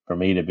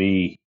me to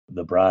be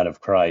the bride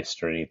of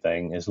Christ or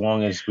anything, as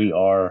long as we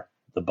are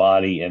the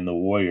body and the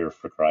warrior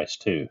for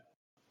Christ too.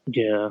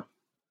 Yeah.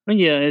 And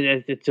yeah,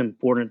 it's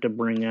important to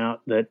bring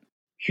out that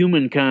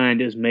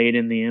humankind is made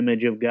in the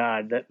image of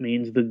God. That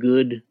means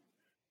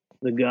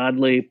the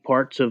godly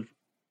parts of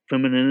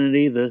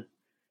femininity,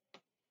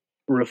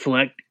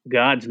 reflect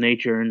God's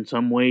nature in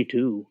some way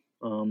too.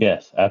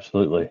 Yes,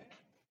 absolutely.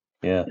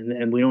 Yeah.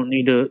 And we don't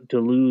need to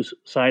lose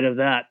sight of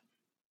that.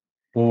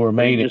 Well, we're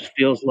made. It just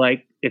feels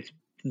like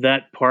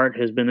that part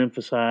has been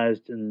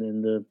emphasized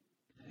to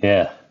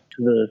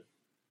the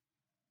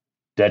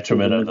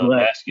detriment of the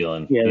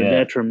masculine. Yeah, the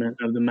detriment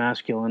of the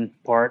masculine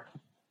part.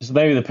 So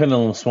maybe the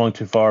pendulum swung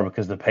too far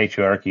because the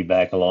patriarchy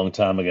back a long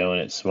time ago,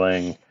 and it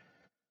swang,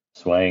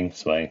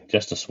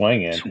 just a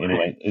swing in.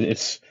 Anyway,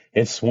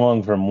 it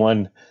swung from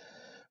one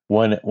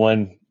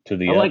to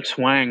the other. I like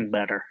swang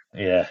better.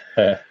 Yeah,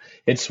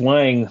 it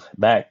swang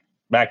back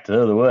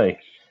the other way,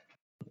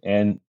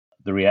 and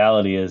the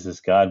reality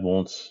is God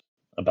wants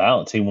a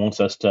balance. He wants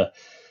us to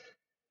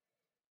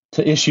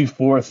issue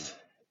forth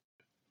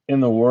in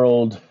the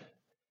world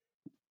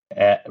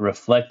at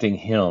reflecting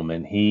Him,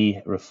 and He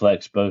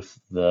reflects both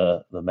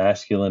the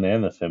masculine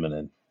and the feminine.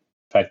 In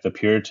fact, the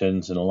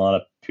Puritans and a lot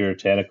of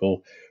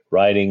puritanical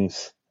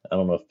writings, I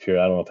don't know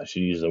if I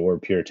should use the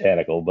word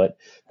puritanical, but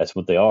that's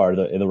what they are.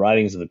 In the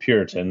writings of the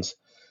Puritans,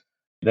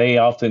 they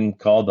often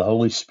called the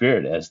Holy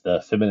Spirit as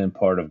the feminine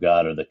part of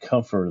God, or the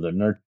comforter, the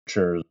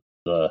nurture,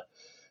 the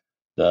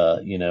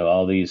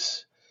all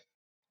these.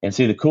 And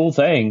see, the cool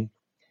thing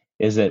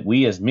is that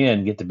we as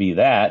men get to be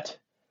that,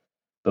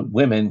 but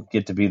women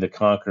get to be the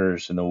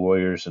conquerors and the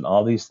warriors and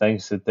all these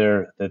things that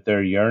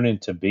they're yearning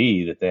to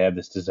be, that they have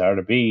this desire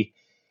to be.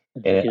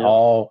 And it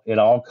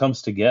all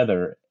comes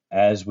together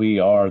as we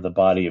are the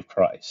body of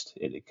Christ.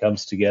 It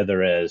comes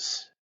together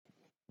as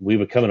we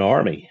become an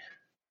army,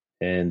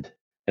 and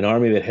an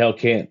army that hell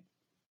can't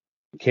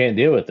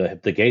deal with.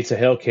 The gates of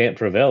hell can't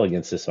prevail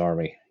against this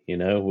army.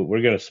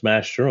 We're going to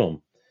smash through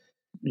them.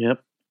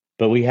 Yep.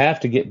 But we have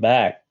to get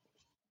back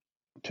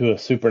to a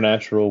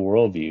supernatural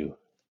worldview.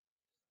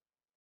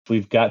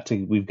 We've got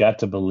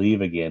to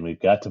believe again. We've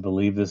got to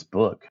believe this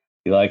book.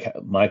 Like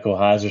Michael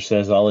Heiser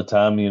says all the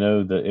time,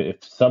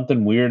 if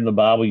something weird in the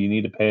Bible, you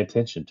need to pay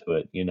attention to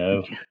it.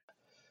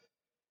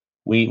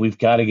 We've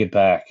got to get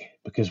back,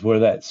 because where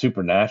that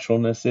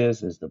supernaturalness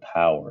is the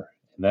power,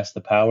 and that's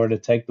the power to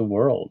take the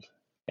world.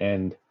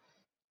 And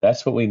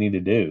that's what we need to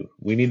do.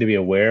 We need to be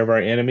aware of our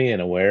enemy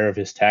and aware of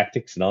his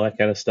tactics and all that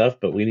kind of stuff,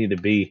 but we need to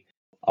be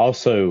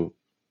also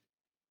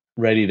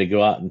ready to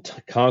go out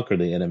and conquer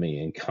the enemy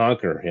and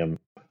conquer him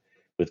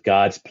with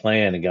God's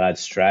plan and God's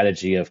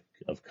strategy of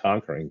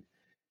conquering,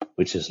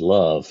 which is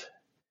love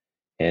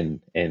and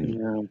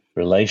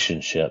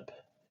relationship.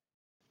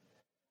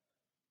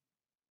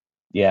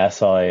 Yeah, I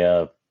saw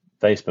a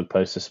Facebook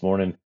post this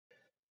morning.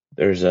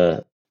 There's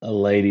a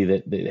lady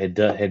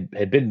that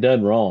had been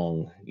done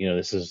wrong.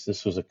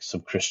 This was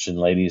some Christian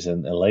ladies,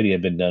 and a lady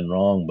had been done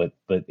wrong.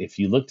 But if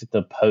you looked at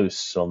the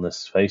posts on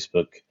this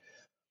Facebook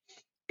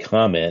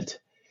comment,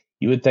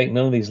 you would think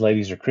none of these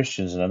ladies are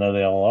Christians, and I know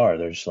they all are.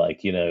 They're just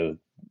like,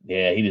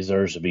 yeah, he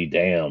deserves to be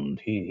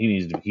damned.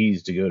 He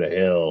needs to go to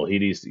hell. He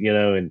needs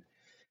to,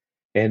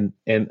 and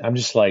I'm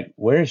just like,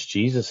 where's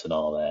Jesus and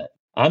all that?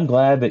 I'm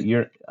glad that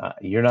you're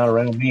not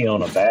around me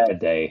on a bad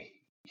day,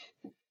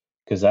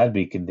 because I'd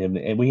be condemned.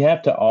 And we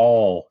have to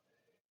all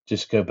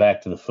just go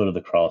back to the foot of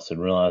the cross and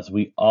realize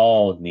we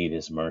all need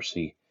His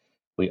mercy.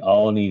 We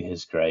all need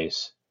His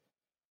grace,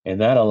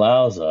 and that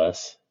allows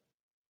us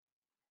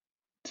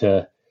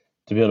to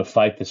be able to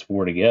fight this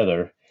war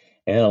together.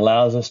 And it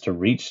allows us to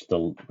reach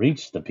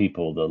the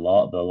people, the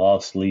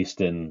lost,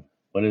 least, and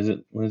what is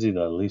it? What is he?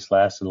 The least,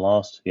 last, and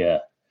lost? Yeah.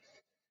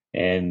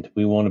 And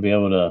we want to be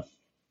able to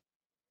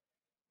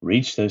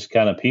reach those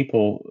kind of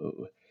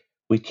people.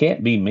 We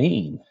can't be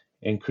mean,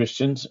 and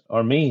Christians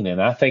are mean.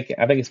 And I think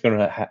it's going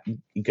to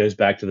it goes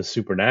back to the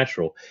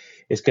supernatural.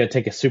 It's going to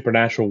take a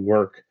supernatural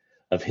work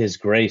of His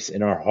grace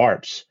in our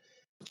hearts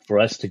for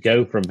us to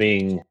go from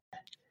being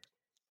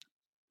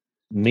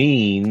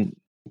mean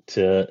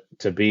to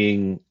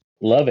being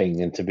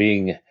loving and to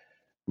being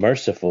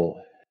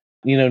merciful,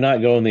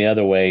 not going the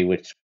other way,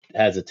 which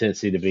has a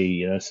tendency to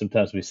be,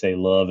 sometimes we say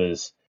love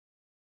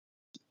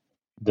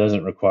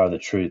doesn't require the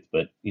truth,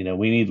 but we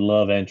need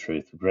love and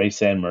truth,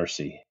 grace and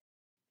mercy.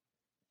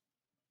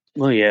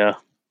 Well, yeah,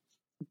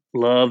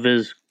 love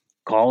is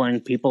calling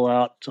people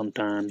out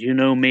sometimes.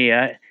 Me,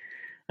 I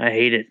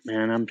hate it,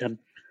 man.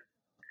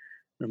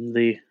 I'm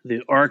the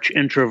arch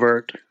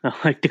introvert, I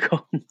like to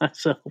call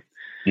myself.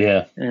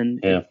 Yeah. And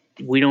yeah.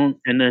 we don't,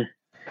 and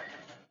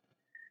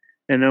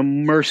and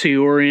I'm mercy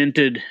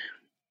oriented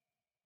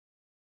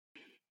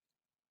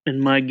in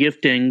my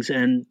giftings,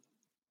 and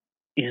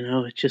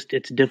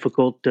it's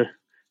difficult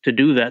to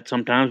do that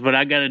sometimes, but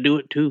I got to do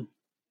it too.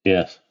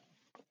 Yes.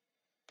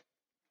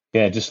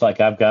 Yeah, just like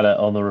I've got to,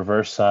 on the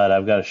reverse side,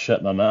 I've got to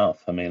shut my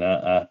mouth. I mean,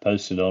 I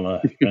posted on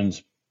a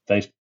friend's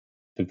Facebook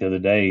the other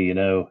day,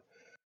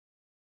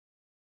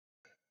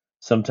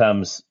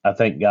 sometimes I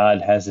think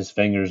God has his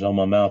fingers on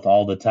my mouth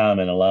all the time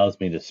and allows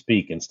me to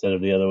speak instead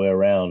of the other way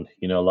around.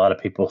 A lot of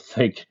people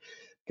think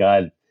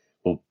God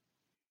will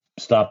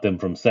stop them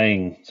from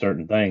saying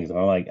certain things. And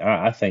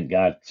I think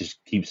God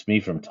just keeps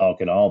me from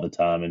talking all the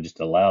time and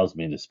just allows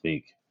me to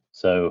speak.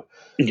 So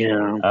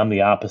Yeah. I'm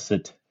the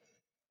opposite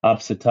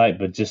type,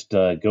 but just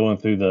going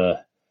through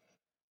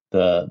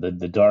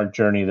the dark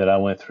journey that I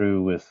went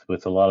through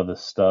with a lot of the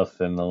stuff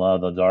and a lot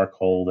of the dark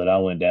hole that I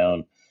went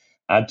down,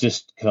 I've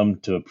just come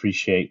to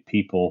appreciate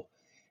people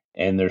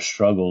and their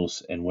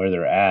struggles and where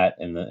they're at,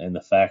 and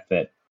the fact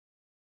that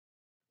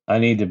I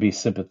need to be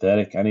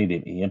sympathetic, I need to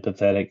be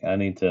empathetic, I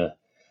need to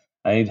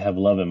have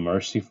love and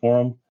mercy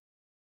for them,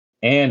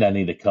 and I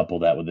need to couple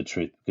that with the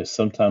truth, because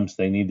sometimes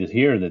they need to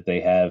hear that they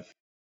have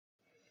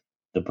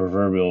the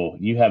proverbial,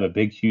 you have a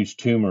big huge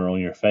tumor on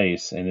your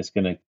face and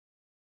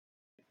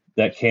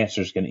that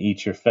cancer is gonna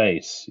eat your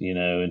face,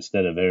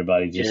 instead of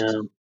everybody just,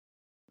 Yeah.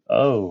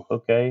 oh,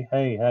 okay,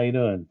 hey, how you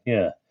doing?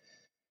 Yeah.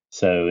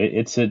 So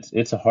it's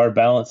a hard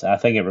balance. I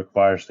think it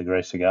requires the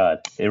grace of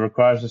God. It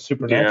requires the Yeah.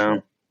 supernatural.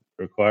 It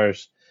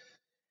requires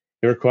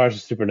the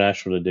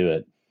supernatural to do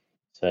it.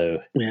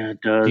 So, Yeah,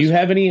 it do you does.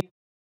 have any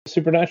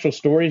supernatural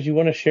stories you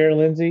want to share,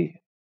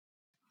 Lindsay?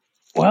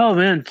 Well,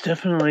 man, it's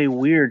definitely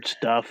weird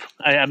stuff.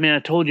 I mean, I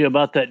told you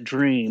about that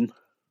dream.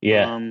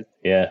 Yeah,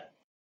 yeah.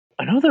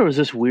 I know there was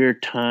this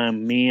weird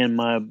time me and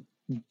my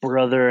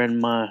brother and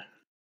my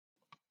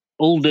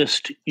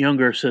oldest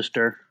younger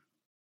sister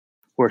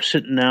were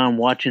sitting down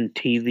watching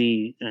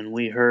TV, and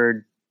we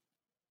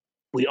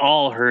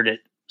all heard it.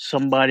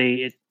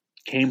 It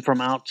came from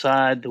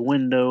outside the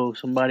window.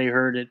 Somebody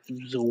heard it. It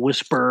was a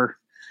whisper.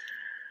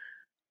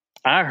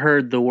 I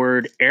heard the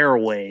word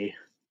airway.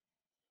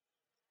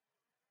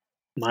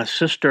 My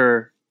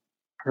sister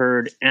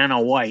heard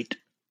Anna White.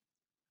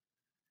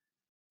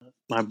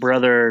 My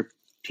brother,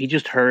 he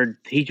just heard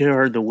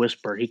the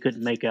whisper. He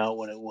couldn't make out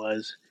what it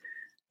was.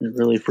 It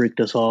really freaked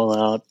us all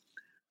out,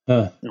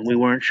 Huh. and we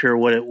weren't sure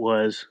what it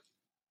was.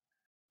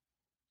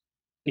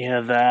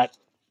 Yeah, that.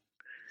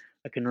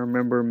 I can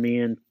remember me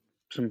and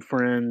some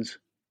friends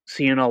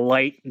seeing a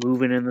light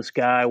moving in the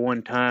sky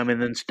one time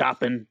and then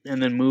stopping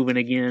and then moving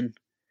again.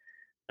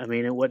 I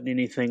mean, it wasn't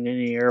anything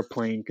any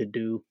airplane could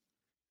do.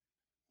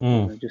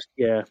 Mm.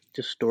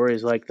 Just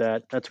stories like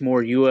that. That's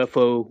more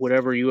UFO,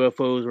 whatever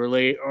UFOs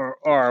relate or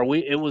are.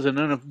 It was an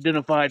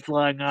unidentified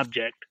flying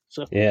object.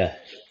 Yeah,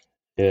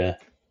 yeah.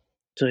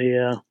 So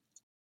yeah.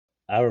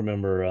 I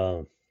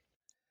remember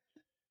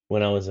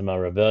when I was in my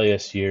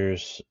rebellious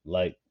years,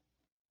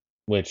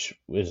 which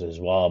was as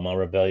well. My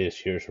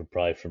rebellious years were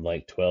probably from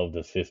like 12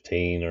 to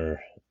 15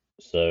 or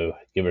so,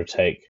 give or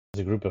take.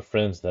 There's a group of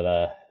friends that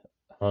I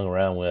hung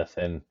around with,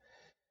 and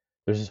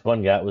there's this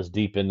one guy that was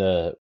deep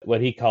into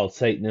what he called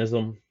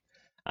Satanism.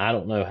 I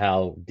don't know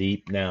how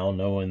deep now,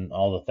 knowing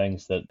all the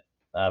things that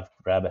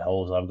rabbit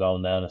holes I've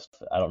gone down.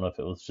 I don't know if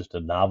it was just a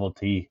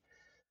novelty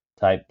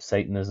type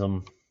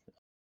Satanism,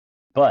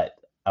 but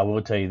I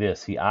will tell you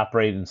this: he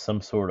operated in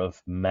some sort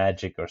of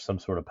magic or some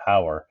sort of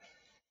power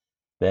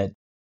that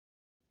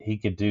he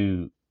could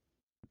do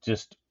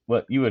just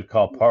what you would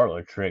call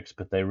parlor tricks,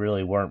 but they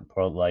really weren't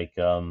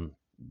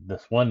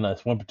this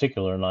one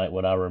particular night.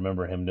 What I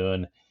remember him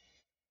doing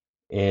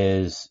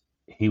is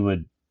he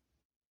would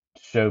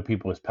show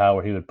people his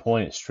power. He would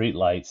point at street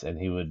lights and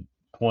he would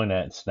point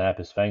at and snap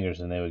his fingers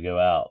and they would go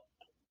out,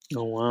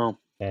 Oh wow.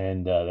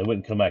 and they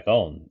wouldn't come back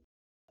on.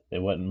 It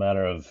wasn't a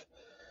matter of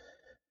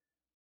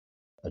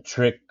a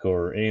trick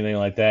or anything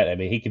like that. I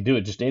mean, he could do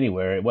it just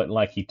anywhere. It wasn't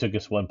like he took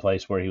us one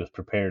place where he was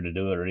prepared to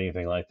do it or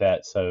anything like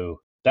that.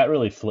 So that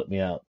really flipped me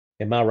out.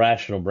 In my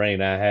rational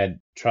brain, I had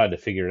tried to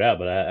figure it out,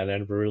 but I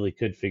never really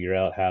could figure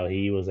out how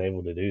he was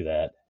able to do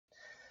that.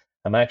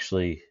 I'm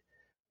actually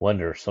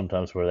wonder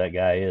sometimes where that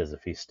guy is,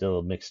 if he's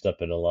still mixed up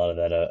in a lot of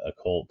that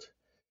occult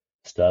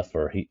stuff,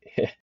 or he,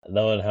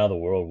 knowing how the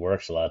world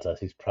works a lot of times,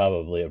 he's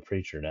probably a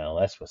preacher now.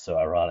 That's what's so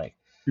ironic.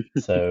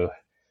 So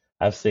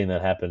I've seen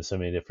that happen so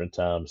many different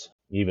times,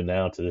 even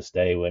now to this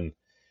day, when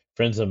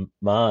friends of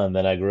mine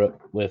that I grew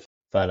up with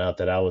find out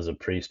that I was a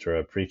priest or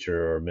a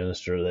preacher or a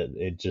minister, that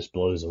it just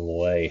blows them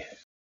away,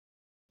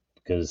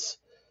 because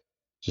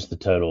just the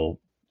total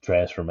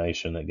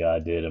transformation that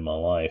God did in my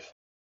life.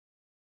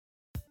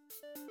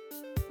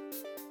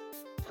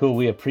 Cool.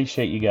 We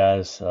appreciate you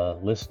guys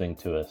listening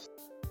to us.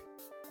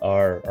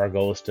 Our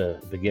goal is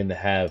to begin to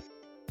have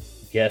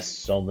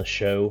guests on the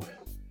show.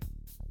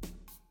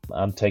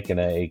 I'm taking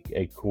a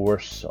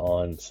course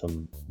on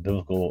some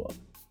biblical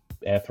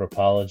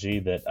anthropology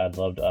that I'm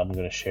going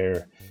to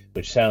share,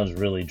 which sounds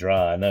really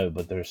dry, I know,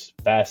 but there's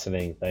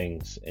fascinating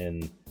things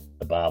in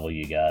the Bible,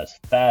 you guys.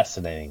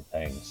 Fascinating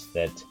things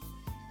that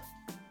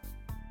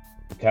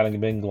kind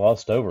of been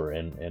glossed over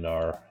in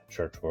our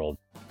church world.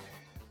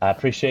 I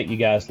appreciate you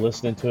guys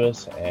listening to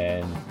us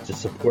and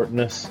just supporting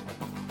us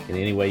in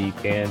any way you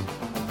can.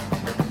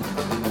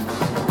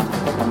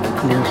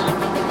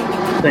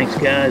 Yes. Thanks,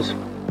 guys.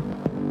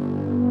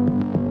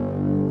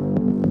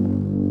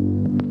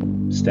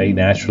 Stay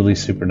naturally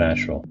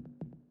supernatural.